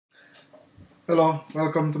Hello,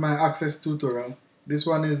 welcome to my Access tutorial. This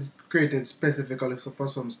one is created specifically for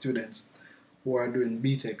some students who are doing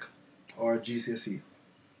BTech or GCSE.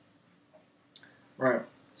 Right,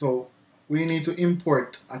 so we need to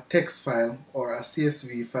import a text file or a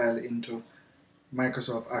CSV file into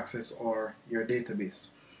Microsoft Access or your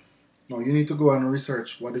database. Now you need to go and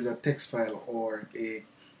research what is a text file or a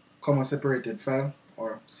comma separated file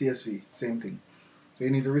or CSV, same thing. So you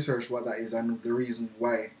need to research what that is and the reason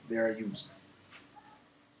why they are used.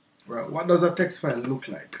 Right, what does a text file look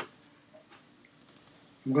like?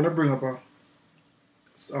 I'm going to bring up a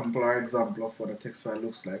sample or example of what a text file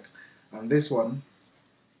looks like. And this one,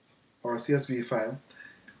 or CSV file,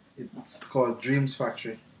 it's called Dreams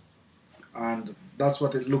Factory. And that's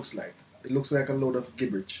what it looks like. It looks like a load of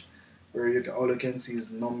gibberish, where all you can see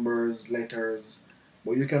is numbers, letters,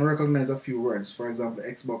 but you can recognize a few words. For example,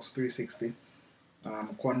 Xbox 360,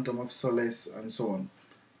 Quantum of Solace, and so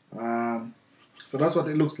on. So that's what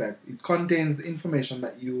it looks like. It contains the information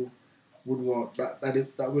that you would want,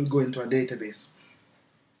 that will go into a database.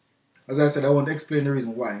 As I said, I won't explain the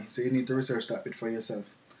reason why, so you need to research that bit for yourself.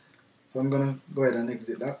 So I'm going to go ahead and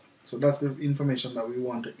exit that. So that's the information that we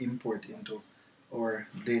want to import into our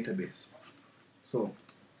database. So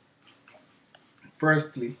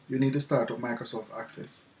firstly, you need to start with Microsoft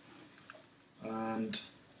Access. And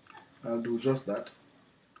I'll do just that.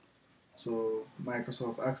 So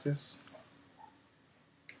Microsoft Access.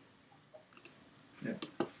 Yeah.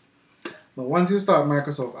 Now once you start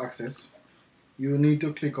Microsoft Access, you need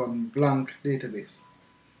to click on blank database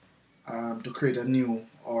to create a new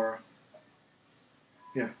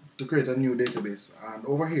database, and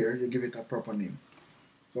over here you give it a proper name.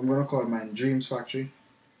 So I'm going to call mine Dreams Factory.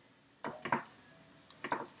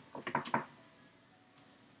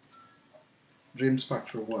 Dreams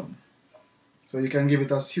Factory 1. So you can give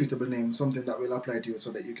it a suitable name, something that will apply to you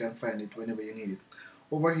so that you can find it whenever you need it.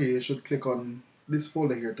 Over here you should click on this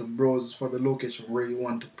folder here to browse for the location where you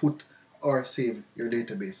want to put or save your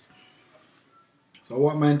database. So I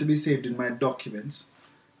want mine to be saved in my documents,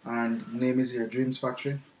 and the name is here Dreams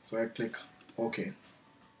Factory. So I click OK.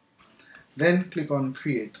 Then click on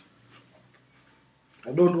Create.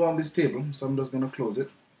 I don't want this table, so I'm just going to close it.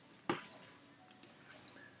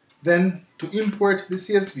 Then to import the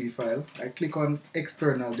CSV file, I click on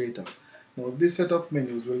External Data. Now this set of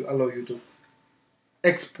menus will allow you to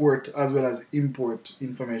export as well as import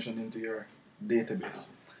information into your database.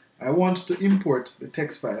 I want to import the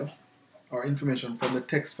text file or information from the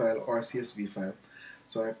text file or CSV file.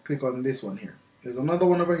 So I click on this one here. There's another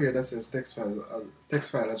one over here that says text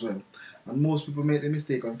file as well. And most people make the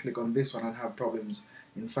mistake and click on this one and have problems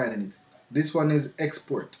in finding it. This one is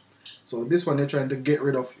export. So this one you're trying to get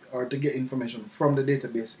rid of or to get information from the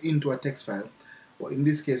database into a text file. But in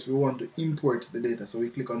this case we want to import the data, so we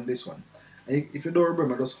click on this one. And if you don't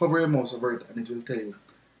remember, just hover your mouse over it and it will tell you,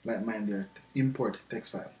 like mine there, import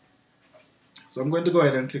text file. So I'm going to go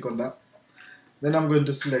ahead and click on that. Then I'm going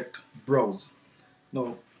to select Browse.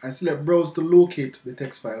 Now I select Browse to locate the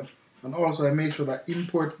text file, and also I make sure that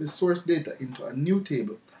import the source data into a new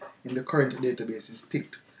table in the current database is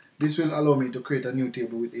ticked. This will allow me to create a new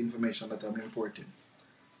table with the information that I'm importing.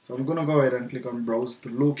 So I'm going to go ahead and click on Browse to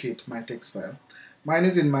locate my text file. Mine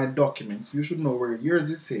is in my documents. You should know where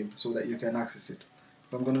yours is saved so that you can access it.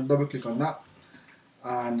 So I'm going to double click on that,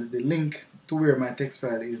 and the link to where my text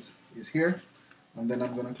file is here, and then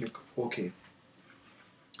I'm going to click OK.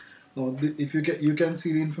 Now if you can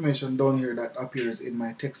see the information down here that appears in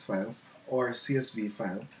my text file or CSV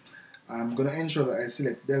file. I'm going to ensure that I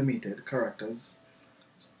select delimited characters,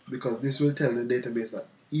 because this will tell the database that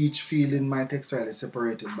each field in my text file is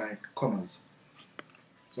separated by commas.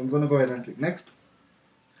 So I'm going to go ahead and click Next.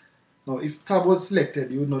 Now if tab was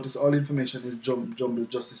selected, you would notice all information is jumbled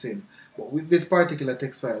just the same. But with this particular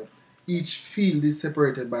text file, each field is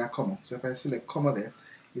separated by a comma. So if I select comma there,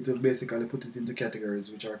 it will basically put it into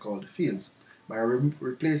categories which are called fields, by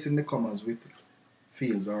replacing the commas with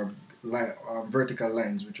fields or vertical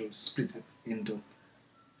lines which will split it into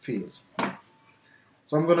fields.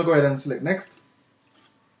 So I'm going to go ahead and select Next.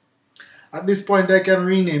 At this point I can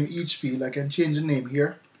rename each field. I can change the name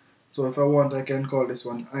here. So if I want, I can call this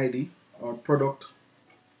one ID or product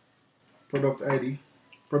ID,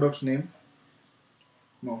 product name.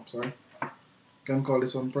 No, sorry. I can call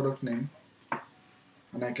this one product name,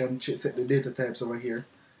 and I can set the data types over here.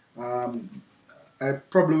 I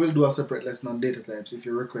probably will do a separate lesson on data types if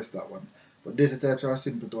you request that one. But data types are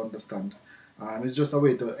simple to understand. It's just a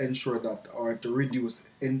way to ensure that, or to reduce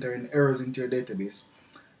entering errors into your database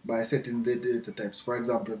by setting the data types. For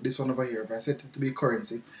example, this one over here, if I set it to be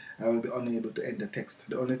currency, I will be unable to enter text.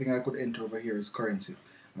 The only thing I could enter over here is currency,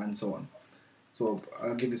 and so on. So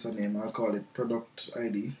I'll give this a name. I'll call it product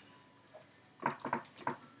ID.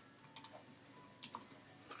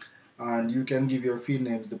 And you can give your field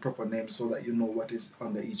names the proper name so that you know what is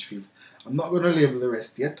under each field. I'm not going to label the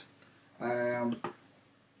rest yet,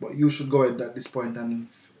 but you should go ahead at this point and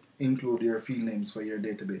include your field names for your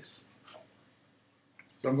database.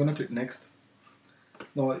 So I'm going to click next.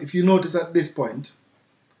 Now if you notice at this point,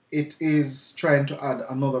 it is trying to add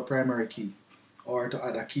another primary key or to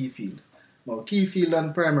add a key field. Now key field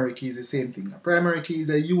and primary key is the same thing. A primary key is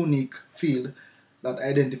a unique field that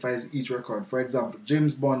identifies each record. For example,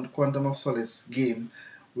 James Bond Quantum of Solace game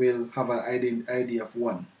will have an ID of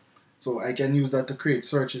 1. So I can use that to create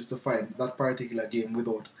searches to find that particular game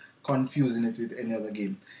without confusing it with any other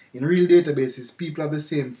game. In real databases, people have the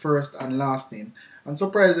same first and last name, and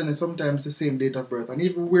surprisingly sometimes the same date of birth, and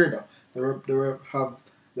even weirder,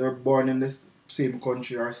 they're born in the same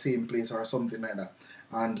country or same place or something like that.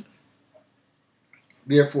 And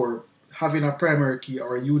therefore, having a primary key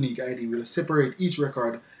or a unique ID will separate each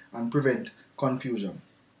record and prevent confusion.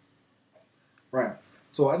 Right,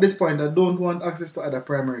 so at this point I don't want access to add a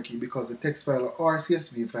primary key because the text file or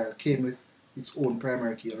CSV file came with its own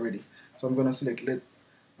primary key already. So I'm going to select let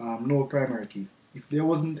no primary key. If there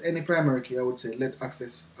wasn't any primary key, I would say let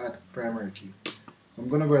access add primary key. So I'm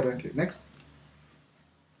going to go ahead and click next.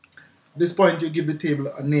 At this point you give the table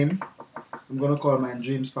a name. I'm going to call mine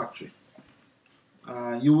Dreams Factory.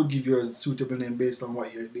 You would give yours a suitable name based on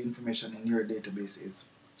what the information in your database is.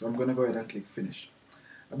 So I'm going to go ahead and click finish.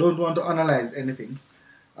 I don't want to analyze anything.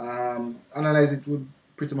 Analyze it would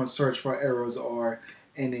pretty much search for errors or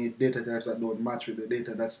any data types that don't match with the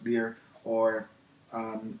data that's there, or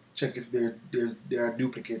check if there are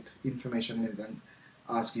duplicate information in it and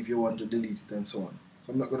ask if you want to delete it and so on.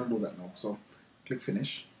 So I'm not going to do that now. So click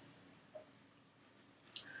finish.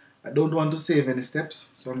 I don't want to save any steps,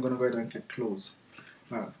 so I'm going to go ahead and click close.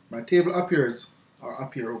 Now, my table appears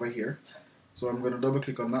up here over here, so I'm going to double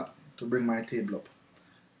click on that to bring my table up.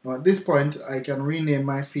 Now at this point I can rename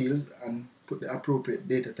my fields and put the appropriate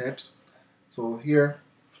data types. So here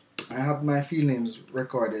I have my field names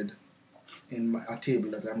recorded in a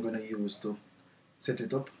table that I'm going to use to set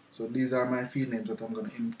it up. So these are my field names that I'm going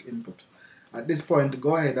to input. At this point,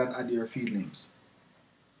 go ahead and add your field names.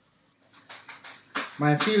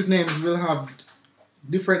 My field names will have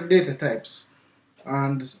different data types,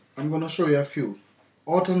 and I'm going to show you a few.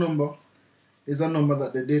 Auto number is a number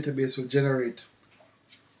that the database will generate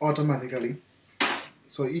automatically.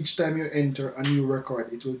 So each time you enter a new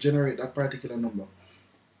record, it will generate that particular number.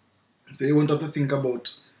 So you won't have to think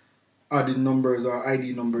about adding numbers or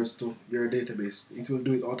ID numbers to your database. It will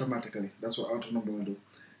do it automatically. That's what auto number will do.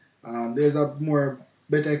 There's a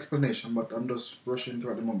better explanation, but I'm just rushing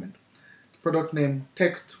through at the moment. Product name,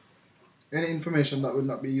 text, any information that will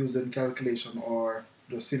not be used in calculation or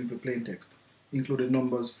just simple plain text, including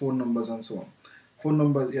numbers, phone numbers, and so on. Phone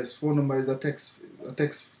number, yes, phone number is a text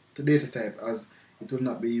to data type, as it will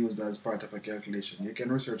not be used as part of a calculation. You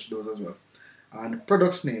can research those as well. And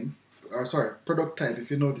product name, product type, if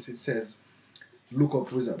you notice it says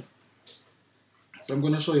Lookup Wizard. So I'm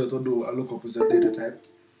going to show you how to do a Lookup Wizard data type.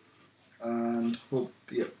 And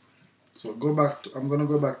so I'm going to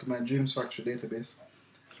go back to my Dreams Factory database,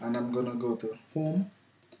 and I'm going to go to Home.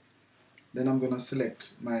 Then I'm going to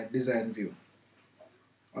select my design view.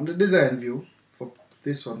 On the design view, for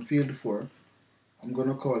this one, field 4, I'm going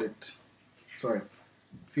to call it,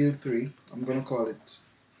 field 3, I'm going to call it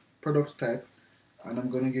product type, and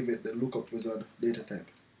I'm going to give it the Lookup Wizard data type.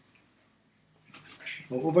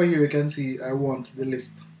 Now over here you can see I want the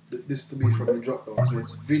list, this to be from the drop down. So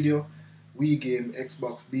it's video, Wii game,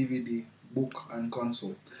 Xbox, DVD, book, and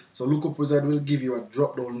console. So Lookup Wizard will give you a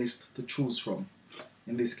drop down list to choose from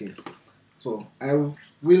in this case. So I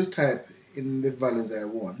will type in the values I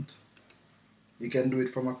want. You can do it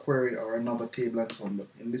from a query or another table and so on, but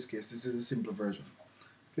in this case this is the simple version.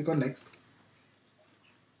 Click on next,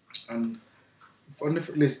 and on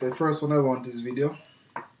the list the first one I want is video.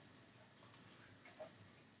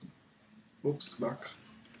 Oops, back.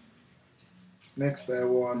 Next I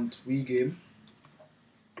want Wii game.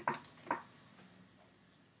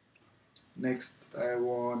 Next I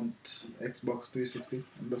want Xbox 360.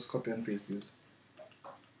 I'm just copy and paste this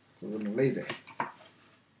because I'm lazy.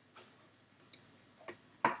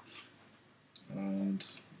 And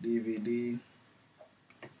DVD.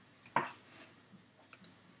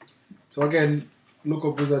 So again,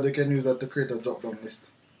 Lookup Wizard, you can use that to create a drop down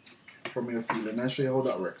list from your field, and I'll show you how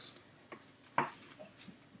that works.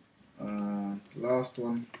 Last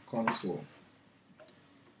one, console.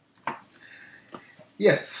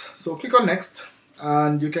 Yes, so click on next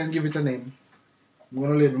and you can give it a name. I'm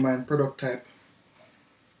going to label mine product type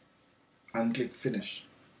and click finish.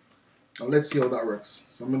 Now let's see how that works.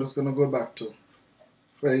 So I'm just going to go back to,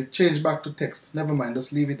 well, change back to text. Never mind,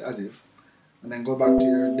 just leave it as is. And then go back to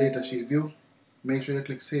your datasheet view. Make sure you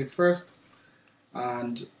click save first.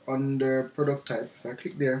 And under product type, if I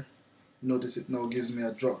click there, notice it now gives me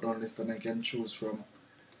a drop down list and I can choose from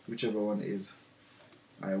whichever one is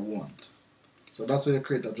I want. So that's how you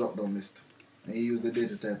create a drop down list. And you use the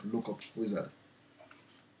data type Lookup Wizard.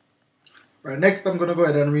 Right, next I'm going to go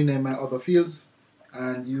ahead and rename my other fields,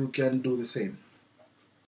 and you can do the same.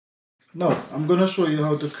 Now I'm going to show you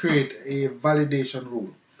how to create a validation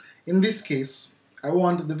rule. In this case, I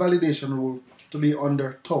want the validation rule to be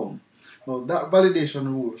under town. Now that validation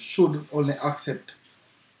rule should only accept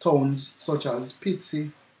towns such as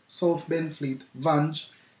Pitsea, South Benfleet, Vange,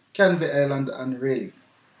 Canvey Island and Raleigh.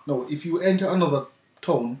 Now if you enter another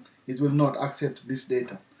town, it will not accept this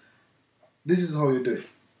data. This is how you do it.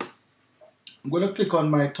 I'm going to click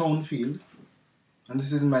on my town field, and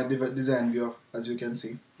this is my design view as you can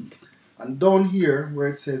see. And down here where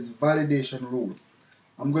it says validation rule,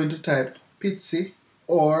 I'm going to type Pitsea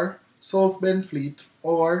or South Benfleet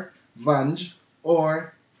or Vange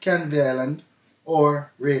or Canvey Island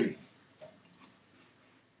or Raleigh.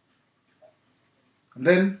 And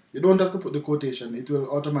then you don't have to put the quotation, it will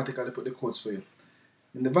automatically put the quotes for you.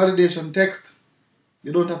 In the validation text,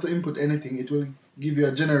 you don't have to input anything, it will give you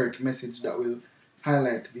a generic message that will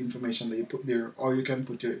highlight the information that you put there, or you can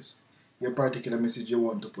put your particular message you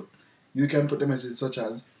want to put. You can put a message such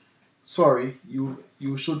as, sorry, you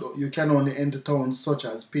can only enter towns such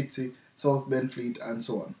as Pitsea, South Benfleet and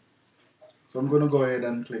so on. So I'm going to go ahead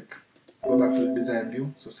and go back to the design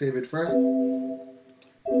view, so save it first.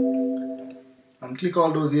 And click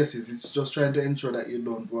all those yeses. It's just trying to ensure that you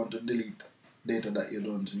don't want to delete data that you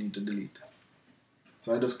don't need to delete.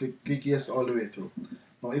 So I just click yes all the way through.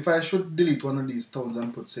 Now if I should delete one of these towns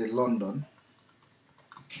and put say London,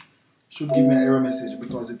 should give me an error message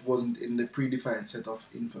because it wasn't in the predefined set of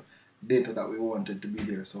data that we wanted to be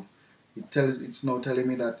there. So it's now telling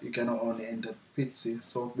me that you cannot only enter Pitsea,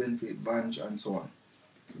 South Benfleet, Vange and so on.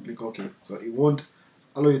 So click OK. So it won't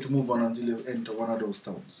allow you to move on until you enter one of those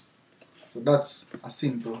towns. So that's a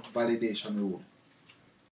simple validation rule.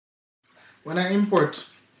 When I imported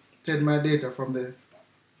my data from the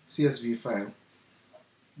CSV file,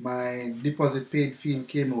 my deposit paid field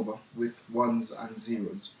came over with ones and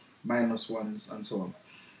zeros, minus ones and so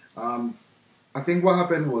on. I think what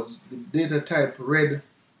happened was the data type read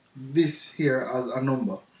this here as a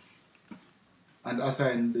number and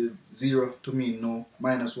assigned the 0 to mean no,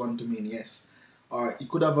 minus 1 to mean yes. Or it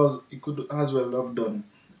could as well have done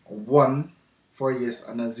 1 for yes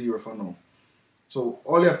and a 0 for no. So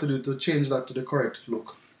all you have to do to change that to the correct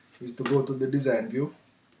look is to go to the design view,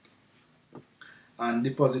 and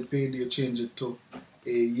deposit paid you change it to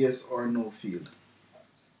a yes or no field.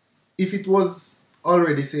 If it was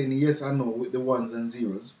already saying yes or no with the ones and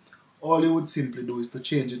zeros, all you would simply do is to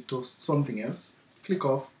change it to something else, click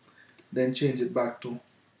off, then change it back to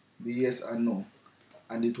the yes and no,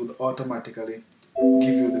 and it would automatically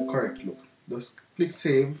give you the correct look. Just click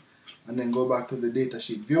save and then go back to the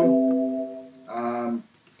datasheet view,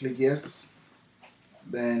 click yes,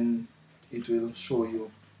 then it will show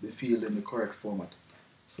you the field in the correct format.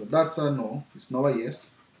 So that's a no, it's now a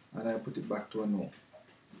yes, and I put it back to a no.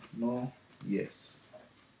 No, yes.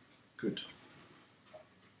 Good.